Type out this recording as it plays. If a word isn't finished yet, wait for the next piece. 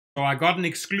So I got an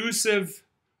exclusive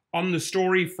on the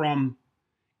story from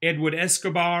Edward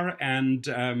Escobar, and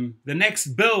the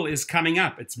next bill is coming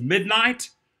up. It's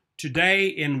midnight today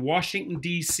in Washington,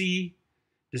 D.C.,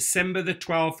 December the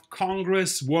 12th.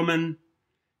 Congresswoman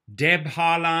DEB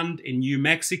HAALAND in New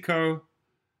Mexico,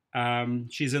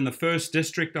 she's in the 1st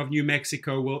District of New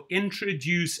Mexico, will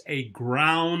introduce a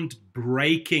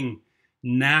groundbreaking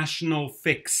national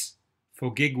fix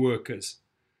for gig workers.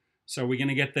 So we're going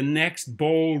to get the next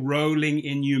ball rolling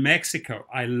in New Mexico.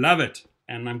 I love it,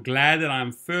 and I'm glad that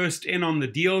I'm first in on the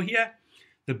deal here.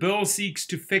 The bill seeks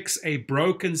to fix a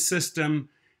broken system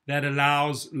that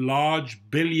allows large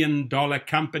billion-dollar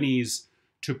companies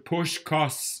to push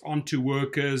costs onto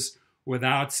workers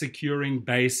without securing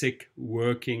basic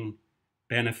working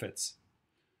benefits.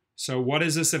 So what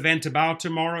is this event about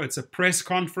tomorrow? It's a press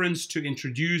conference to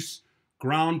introduce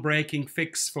groundbreaking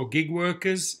fix for gig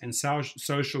workers and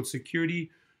Social Security.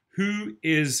 Who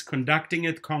is conducting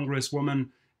it? Congresswoman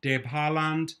DEB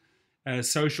HAALAND,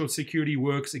 Social Security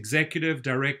Works Executive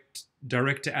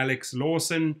Director Alex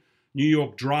Lawson, New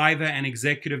York Driver and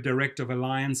Executive Director of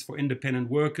Alliance for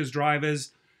Independent Workers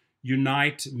Drivers,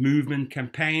 Unite Movement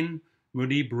Campaign,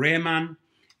 Mudib Rehman.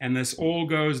 And this all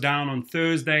goes down on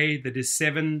Thursday, the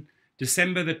December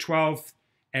the 12th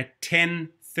at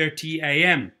 10:30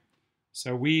 a.m.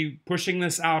 So we're pushing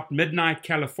this out midnight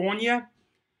California.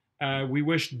 We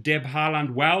wish DEB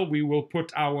HAALAND well. We will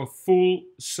put our full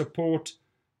support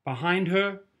behind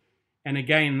her. And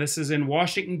again, this is in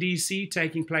Washington, D.C.,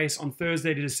 taking place on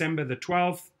Thursday, December the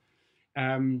 12th.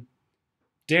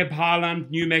 DEB HAALAND,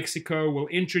 New Mexico, will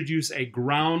introduce a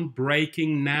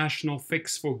groundbreaking national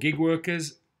fix for gig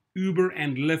workers. Uber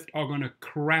and Lyft are going to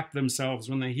crap themselves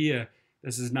when they hear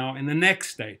this is now in the next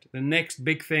state, the next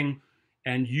big thing.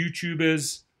 And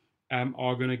YouTubers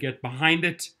are going to get behind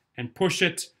it and push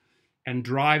it. And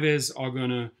drivers are going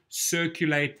to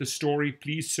circulate the story.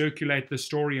 Please circulate the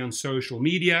story on social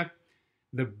media.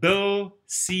 The bill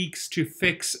seeks to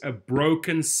fix a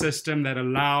broken system that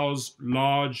allows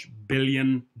large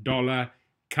billion-dollar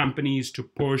companies to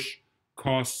push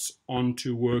costs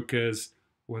onto workers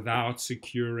without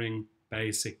securing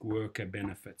basic worker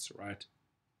benefits, right?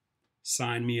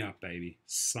 Sign me up, baby.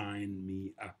 Sign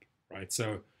me up. Right,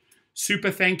 so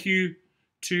super thank you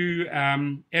to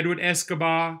Edward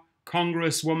Escobar,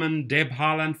 Congresswoman DEB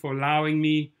HAALAND, for allowing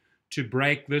me to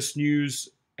break this news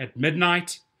at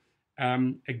midnight.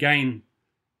 Again,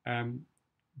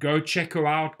 go check her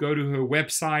out. Go to her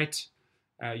website.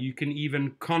 You can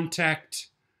even contact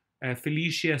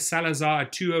Felicia Salazar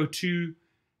at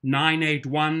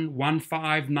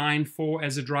 202-981-1594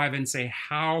 as a driver and say,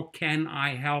 how can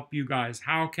I help you guys?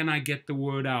 How can I get the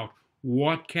word out?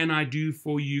 What can I do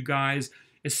for you guys?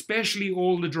 Especially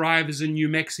all the drivers in New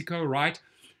Mexico, right?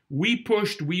 We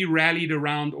pushed, we rallied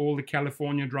around all the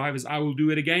California drivers. I will do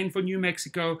it again for New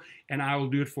Mexico, and I will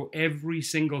do it for every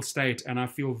single state. And I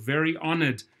feel very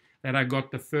honored that I got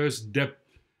the first dip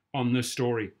on this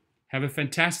story. Have a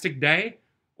fantastic day.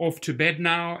 Off to bed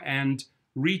now, and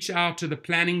reach out to the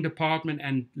planning department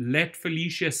and let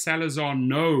Felicia Salazar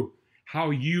know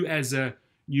how you as a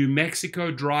New Mexico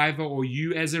driver, or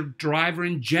you as a driver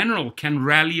in general, can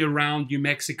rally around New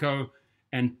Mexico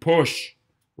and push,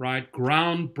 right?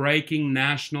 Groundbreaking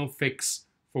national fix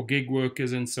for gig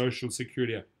workers and Social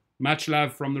Security. Much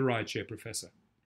love from the Rideshare Professor.